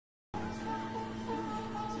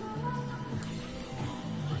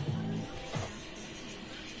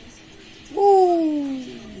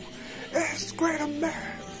America.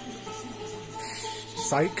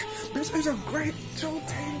 Psych. This is a great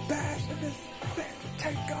Junteenth bash. And it's back to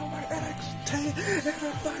take over NXT. And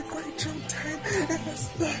it's a great Junteenth. And it's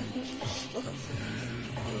better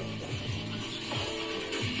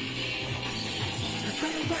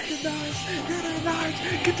recognize,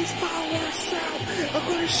 get these fireworks out. I'm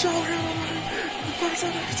going to show him the first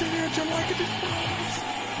NXT here in July. Get these fireworks.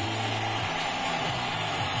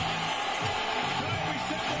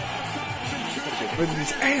 Look at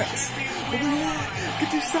these ants. Get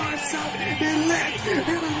these signs out. They're lit.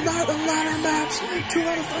 And a ladder match. 2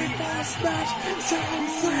 out of 3 falls match. San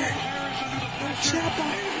Jose. Ciampa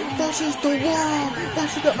versus the world.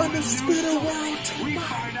 Versus the undisputed world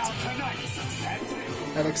tonight.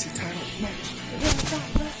 NXT title match.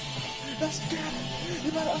 Let's get it.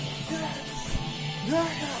 You better get it. Yeah.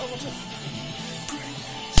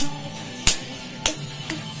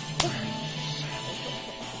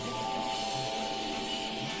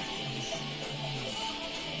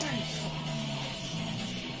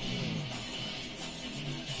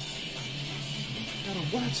 Gotta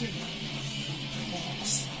watch it.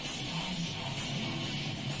 Pause.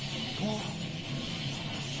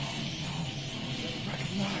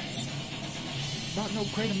 Recognize. Not no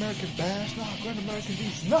Great American Bash. No, Great American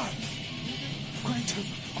Beast. Not. Great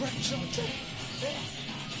Junteenth.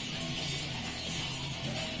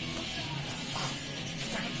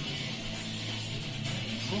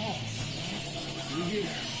 Raw.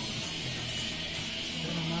 Yeah.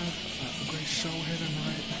 Tonight, a great show here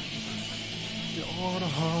tonight. The order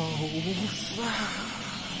hoes.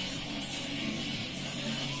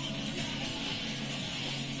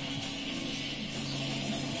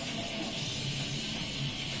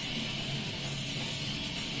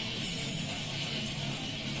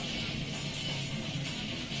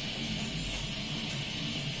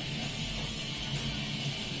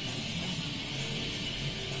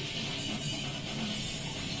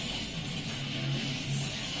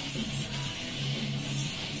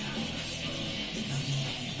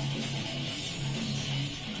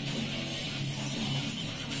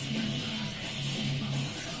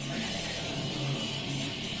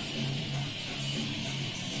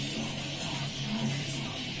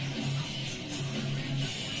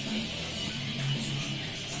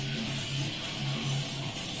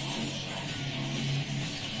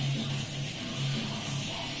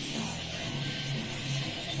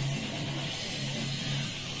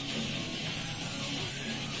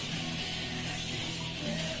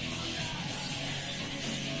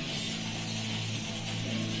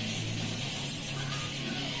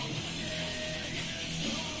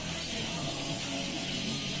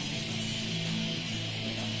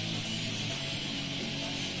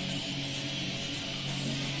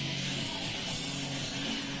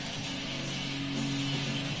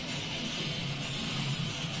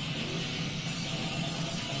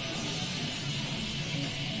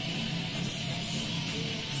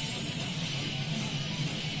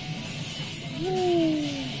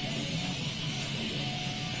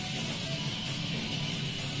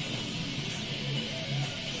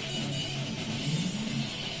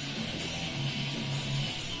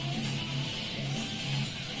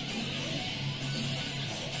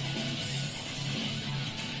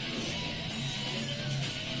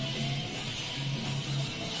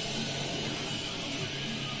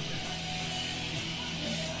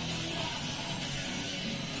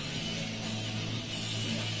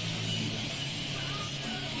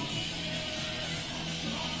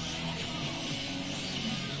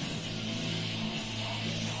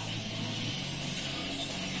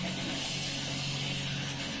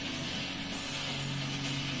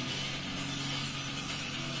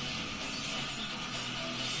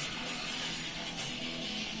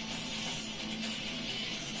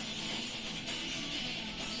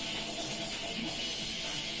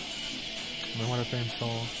 Me muero tenso.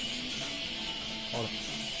 Ahora.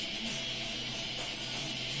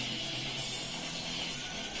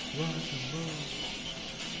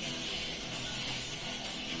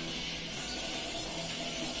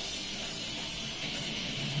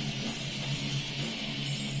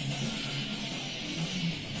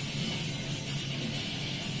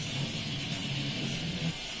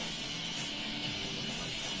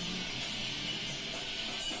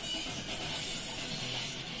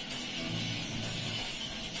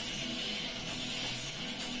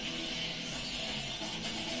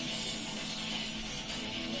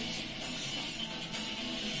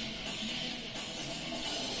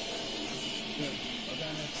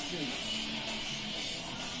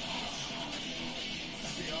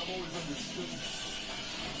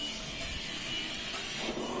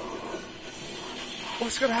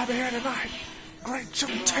 What's gonna happen here tonight? Great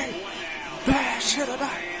Junteenth bash here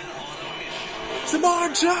tonight.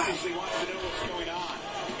 Samoa Joe.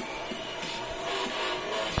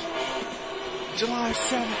 July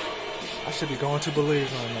 7th. I should be going to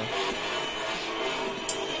Belize right now.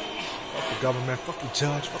 Fuck the government, fuck the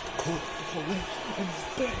judge, fuck the court, fuck the police, and this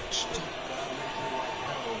bitch.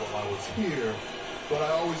 While I was here, but I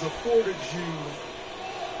always afforded you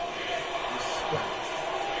respect.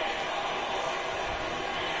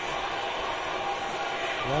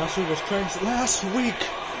 Last week was crazy. Last week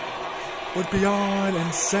was beyond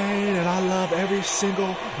insane, and I love every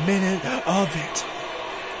single minute of it.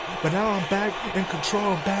 But now I'm back in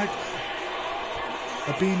control. I'm back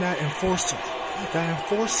of being that enforcer. That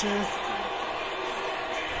enforcer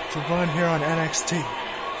to run here on NXT.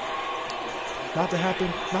 Not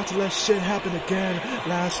to let shit happen again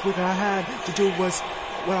last week. I had to do was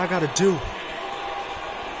what I gotta do.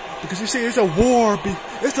 Because you see, it's a war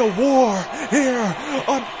here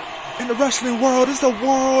in the wrestling world. It's a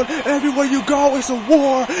world. Everywhere you go, it's a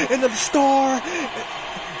war. In the store,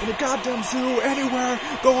 in the goddamn zoo, anywhere.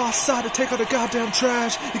 Go outside to take out the goddamn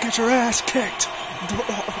trash. You get your ass kicked.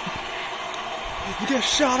 You get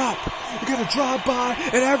shot up. You get a drive-by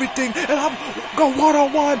and everything. And I'm go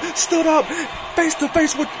one-on-one, stood up,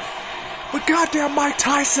 face-to-face with goddamn Mike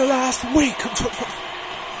Tyson last week.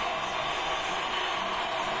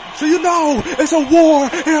 So you know it's a war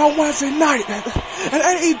here on Wednesday night. And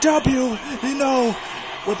AEW, you know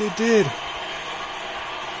what they did.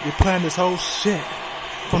 They planned this whole shit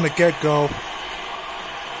from the get-go.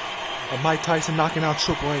 And Mike Tyson knocking out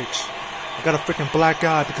Triple H. I got a freaking black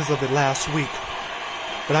eye because of it last week.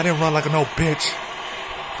 But I didn't run like a no bitch.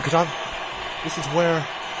 Because this is where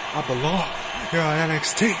I belong. Here on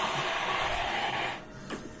NXT.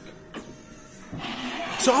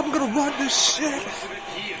 So I'm gonna run this shit.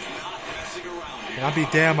 And I'll be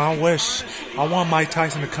damn, I want Mike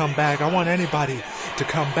Tyson to come back. I want anybody to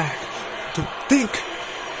come back. To think.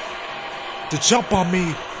 To jump on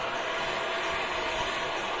me.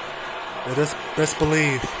 But just best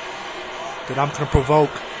believe that I'm gonna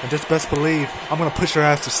provoke. And just best believe I'm gonna push your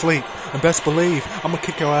ass to sleep. And best believe I'm gonna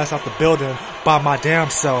kick your ass out the building by my damn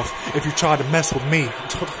self if you try to mess with me.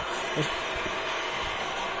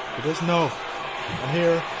 But just know I'm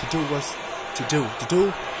here to do what's to do. To do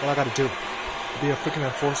what I gotta do. To be a freaking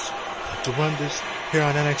enforcer. To run this here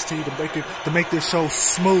on NXT. To make this show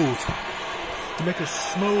smooth. To make it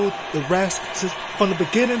smooth. The rest from the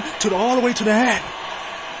beginning to all the way to the end.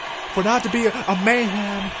 For not to be a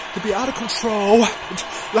mayhem, to be out of control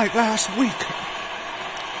like last week.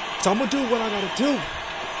 So I'm gonna do what I gotta do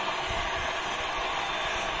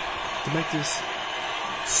to make this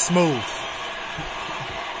smooth.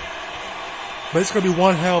 But it's gonna be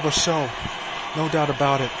one hell of a show, no doubt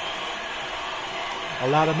about it. A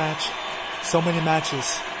lot of so many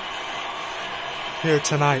matches here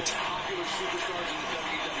tonight.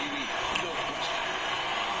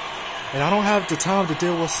 And I don't have the time to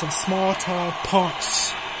deal with some small-time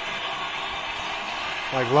punks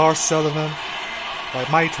like Lars Sullivan, like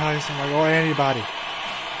Mike Tyson, or anybody.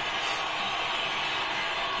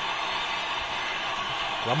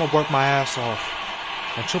 I'm gonna work my ass off,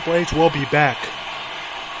 and Triple H will be back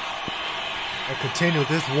and continue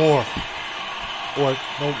this war, or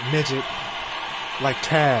no midget like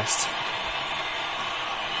Taz.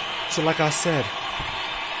 So, like I said,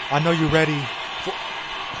 I know you're ready.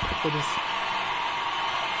 For this.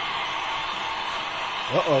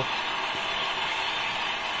 Uh-oh.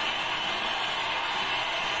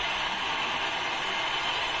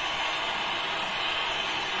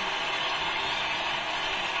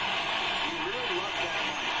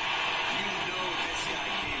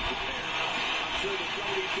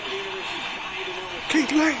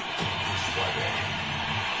 Keith Lee.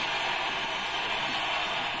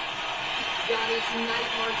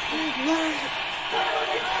 Keith Lee.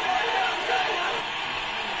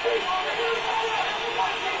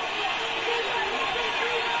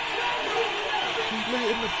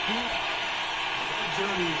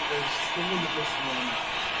 Journey is the limitless one.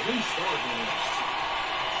 At least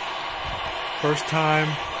first time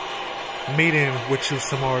meeting with you,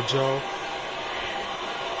 Samoa Joe.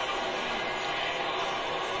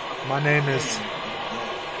 My name is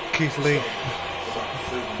Keith Lee.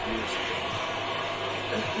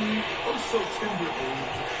 I'm so tender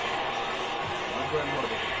age. My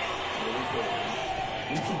grandmother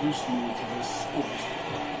introduced me to this sport.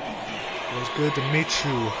 It was good to meet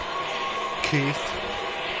you, Keith.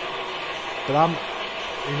 But I'm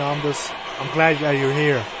glad that you're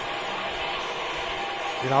here.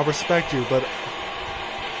 You know, I respect you, but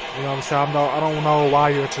you know what I'm saying, I don't know why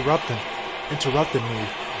you're interrupting me.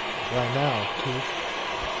 right now, Keith.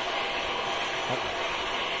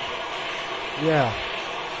 Yeah.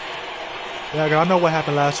 Yeah, I know what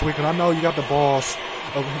happened last week, and I know you got the balls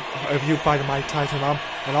of you fighting Mike Tyson.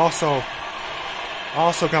 And also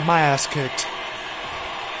got my ass kicked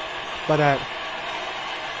by that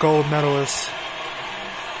gold medalist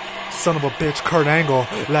son of a bitch Kurt Angle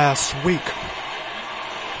last week.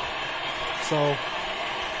 So,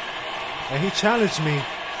 and he challenged me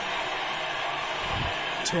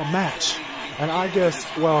to a match, and I guess,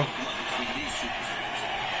 well,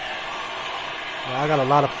 I got a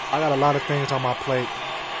lot of things on my plate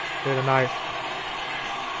here tonight,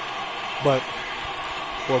 but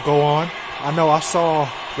we'll go on. I know I saw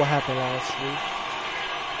what happened last week,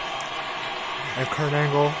 and Kurt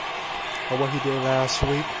Angle, or what he did last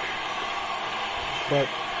week, but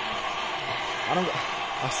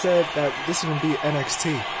I said that this is gonna be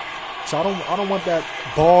NXT, so I don't want that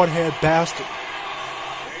bald head bastard.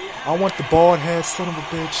 I want the bald head son of a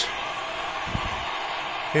bitch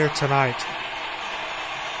here tonight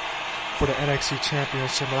for the NXT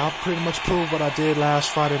Championship. And I'll pretty much prove what I did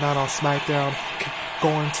last Friday night on SmackDown,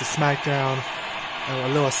 going to SmackDown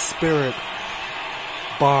and a little spirit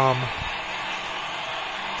bomb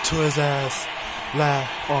to his ass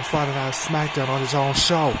on Friday Night SmackDown on his own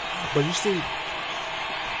show. But you see,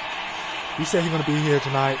 he said he's going to be here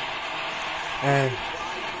tonight, and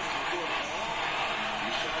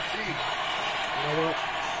you know what?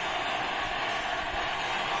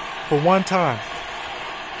 For one time,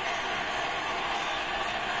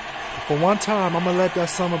 I'm going to let that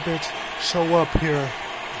son of a bitch show up here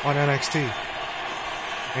on NXT.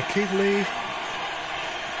 And Keith Lee,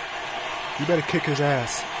 you better kick his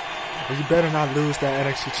ass. Or you better not lose that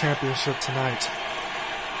NXT Championship tonight.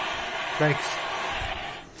 Thanks.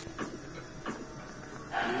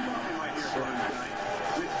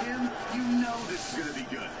 With him, you know this is going to be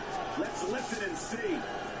good. Let's listen and see.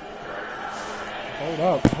 Hold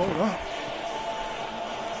up.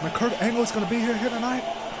 Man, Kurt Angle's going to be here tonight?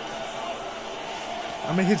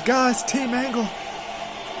 I mean, his guys, Team Angle. I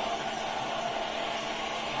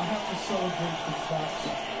have to celebrate the fact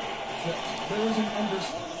that there is an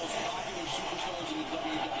understanding.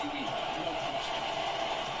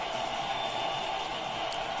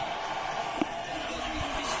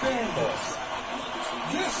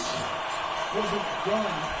 This wasn't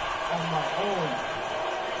done on my own.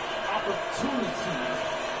 Opportunity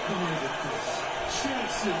created this.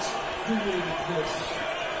 Chances created this.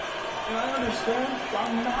 And I understand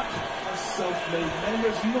I'm not a self-made man.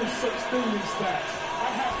 There's no such thing as that. I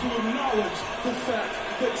have to acknowledge the fact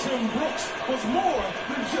that Tim Brooks was more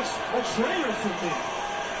than just a trainer for me.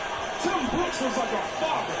 Tim Brooks was like a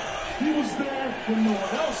father. He was there when no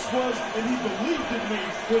one else was, and he believed in me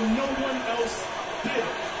when no one else did.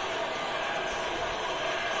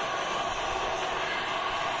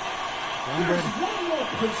 There's one more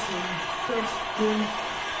person that's been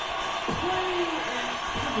playing a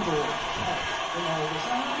pivotal part in all this.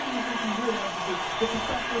 I don't even think he realizes it, but the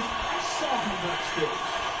fact is, I saw him backstage.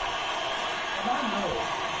 And I know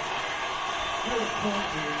at a point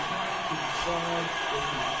where he's trying to decide what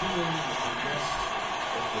he's doing with the rest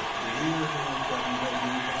of the career here in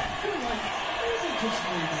WWE. I feel like it isn't just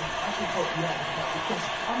maybe I can help you out with that, because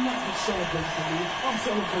I'm not just celebrating for me, I'm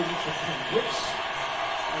celebrating for Ken Brooks.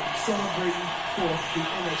 I'm celebrating for the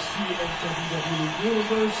NXT and WWE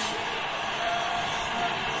universe.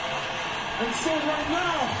 And so right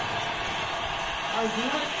now, I'd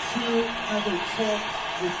like to have a talk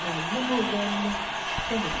with my #1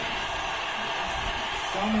 feminine,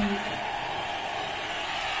 Dominic.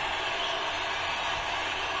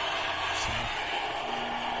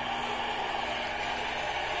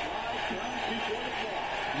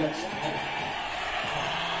 Let's talk.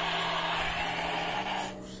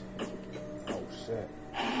 Oh, shit.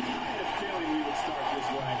 I had a feeling we would start this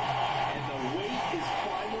way. And the wait is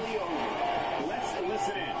finally over. Let's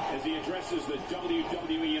listen in as he addresses the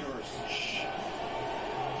WWE Universe. Shh.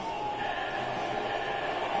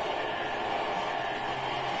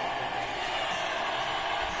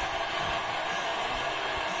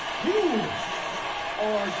 You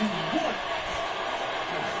are the one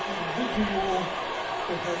individual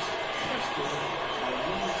that has tested my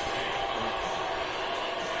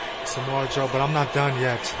Samoa Joe, but I'm not done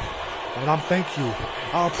yet. And thank you.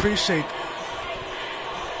 I appreciate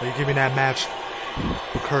that you give me that match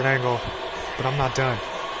with Kurt Angle, but I'm not done.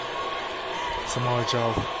 Samoa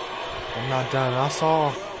Joe, I'm not done. I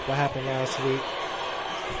saw what happened last week.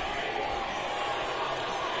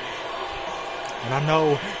 And I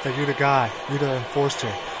know that you're the guy, you're the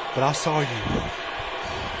enforcer, but I saw you.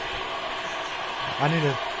 I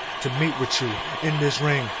needed to meet with you in this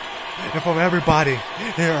ring and from everybody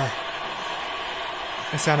here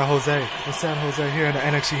in San Jose here in the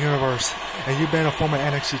NXT universe. And you've been a former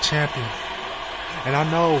NXT champion. And I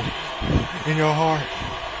know in your heart,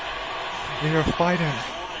 in your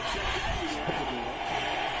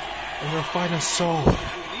fighting soul,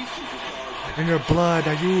 in your blood,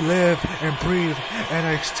 that you live and breathe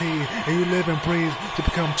NXT, and you live and breathe to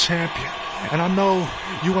become champion. And I know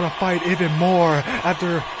you want to fight even more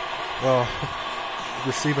after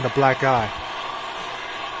receiving a black eye.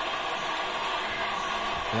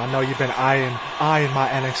 And I know you've been eyeing my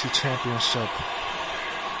NXT championship.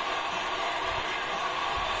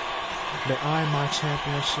 Been eyeing my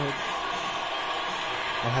championship,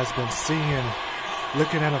 and has been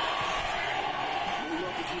looking at a.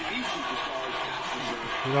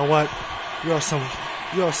 You know what? You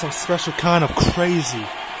are some special kind of crazy,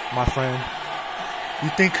 my friend. You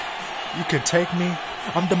think you can take me?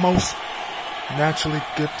 I'm the most naturally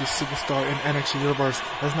gifted superstar in NXT universe.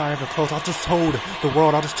 That's not even close. I just told the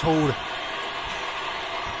world. I just told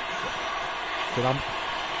that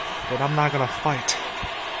I'm not gonna fight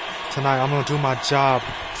tonight. I'm gonna do my job.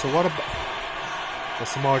 So what about the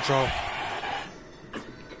Samoa Joe?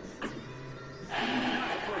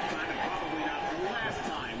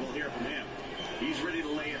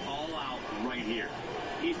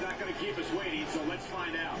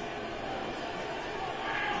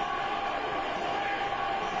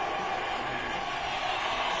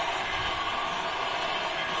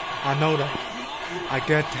 I know that. I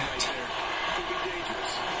get that.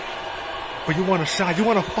 But you want a shot. You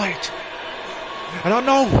want to fight. And I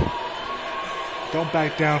know. Don't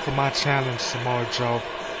back down from my challenge, Samoa Joe.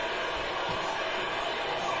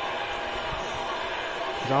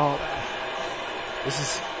 This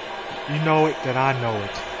is, you know it, that I know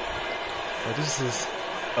it. But this is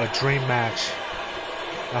a dream match.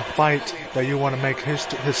 A fight that you want to make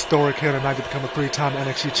historic here tonight to become a 3-time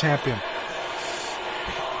NXT champion.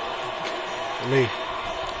 Lee,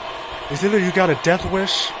 is either you got a death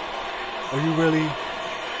wish, or you really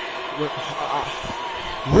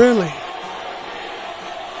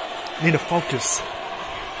need to focus,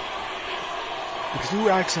 because you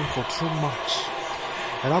asking for too much,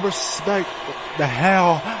 and I respect the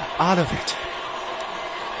hell out of it.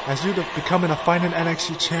 As you becoming a fighting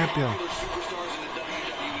NXT champion,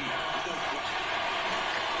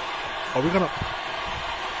 are we gonna?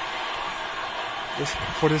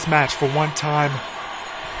 For this match, for one time,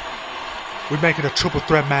 we're making a triple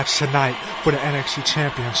threat match tonight for the NXT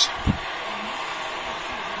Championship.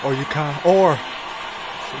 Or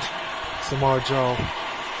Samoa Joe.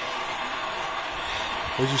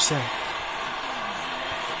 What'd you say?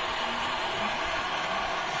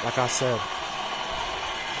 Like I said,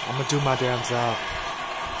 I'm gonna do my damn job.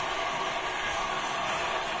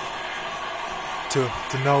 To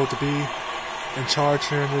be in charge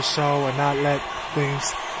here in this show and not let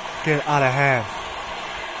things get out of hand.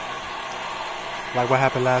 Like what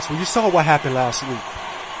happened last week. You saw what happened last week.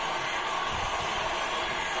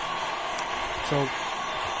 So,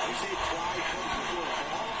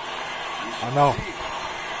 I know.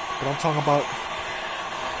 But I'm talking about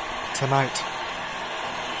tonight.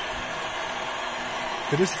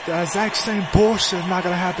 But this, the exact same bullshit is not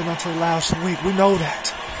going to happen until last week. We know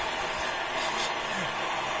that.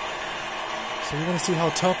 So you want to see how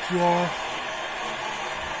tough you are?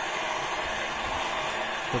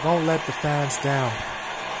 But don't let the fans down.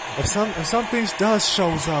 If something does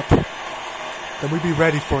shows up, then we be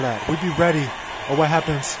ready for that. We be ready for what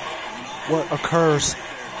happens, what occurs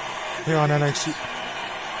here on NXT.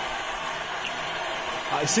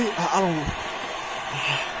 I don't.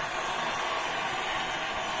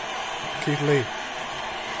 Keith Lee,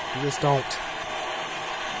 you just don't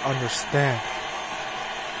understand.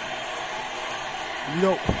 You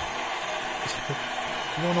don't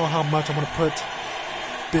know how much I'm gonna put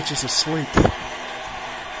bitches to sleep.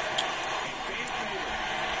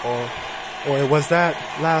 Or it was that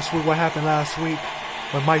last week, what happened last week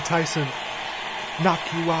when Mike Tyson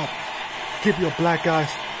knocked you out, give you a black eye.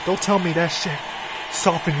 Don't tell me that shit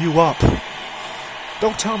softened you up.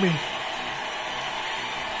 Don't tell me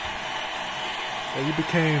that you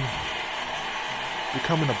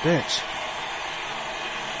becoming a bitch.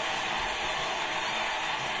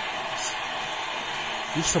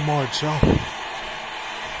 You Samoa Joe.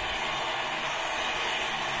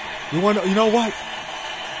 You know what?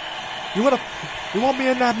 You want me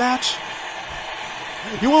in that match?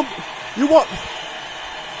 You want,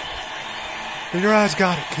 then your ass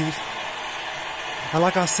got it, Keith. And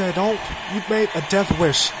like I said, you made a death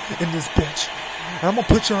wish in this bitch. And I'm gonna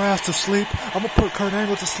put your ass to sleep. I'm gonna put Kurt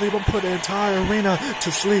Angle to sleep. I'm gonna put the entire arena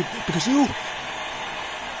to sleep. Because you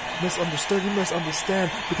misunderstood. You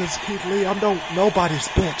misunderstand because Keith Lee, I'm nobody's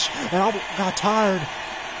bitch, and I got tired.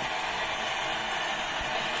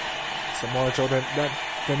 Samoa Joe,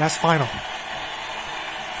 then that's final.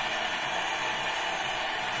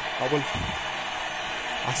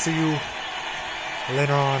 I'll see you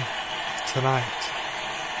later on tonight.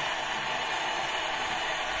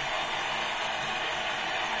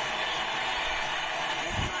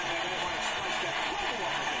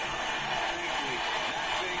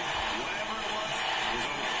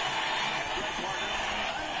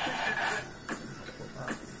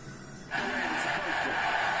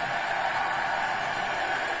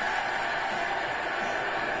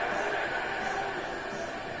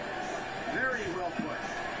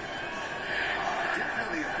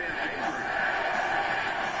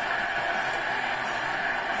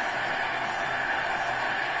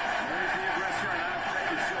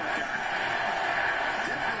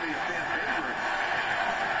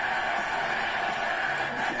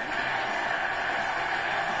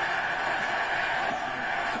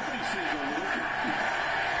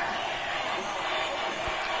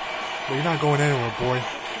 But you're not going anywhere, boy.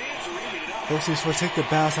 Hosties, for take the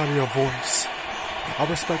bass out of your voice. I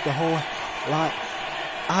respect the whole lot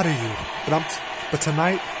out of you. But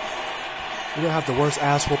tonight, you're gonna have the worst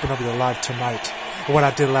ass whooping of your life tonight. What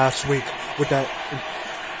I did last week with that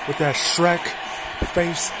Shrek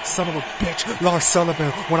face son of a bitch, Lars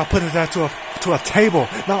Sullivan, when I put his ass to a table.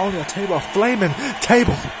 Not only a table, a flaming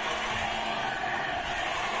table.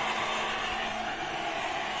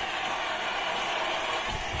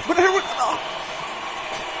 But here we go.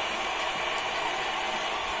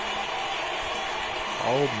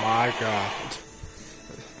 Oh my God.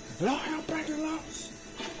 No, hell breaking loose.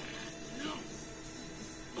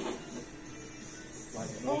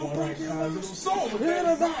 No breaking loose.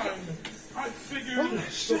 I figured. Holy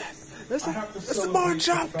shit. It's a more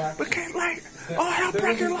jump. We can't wait. Oh, hell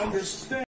breaking loose.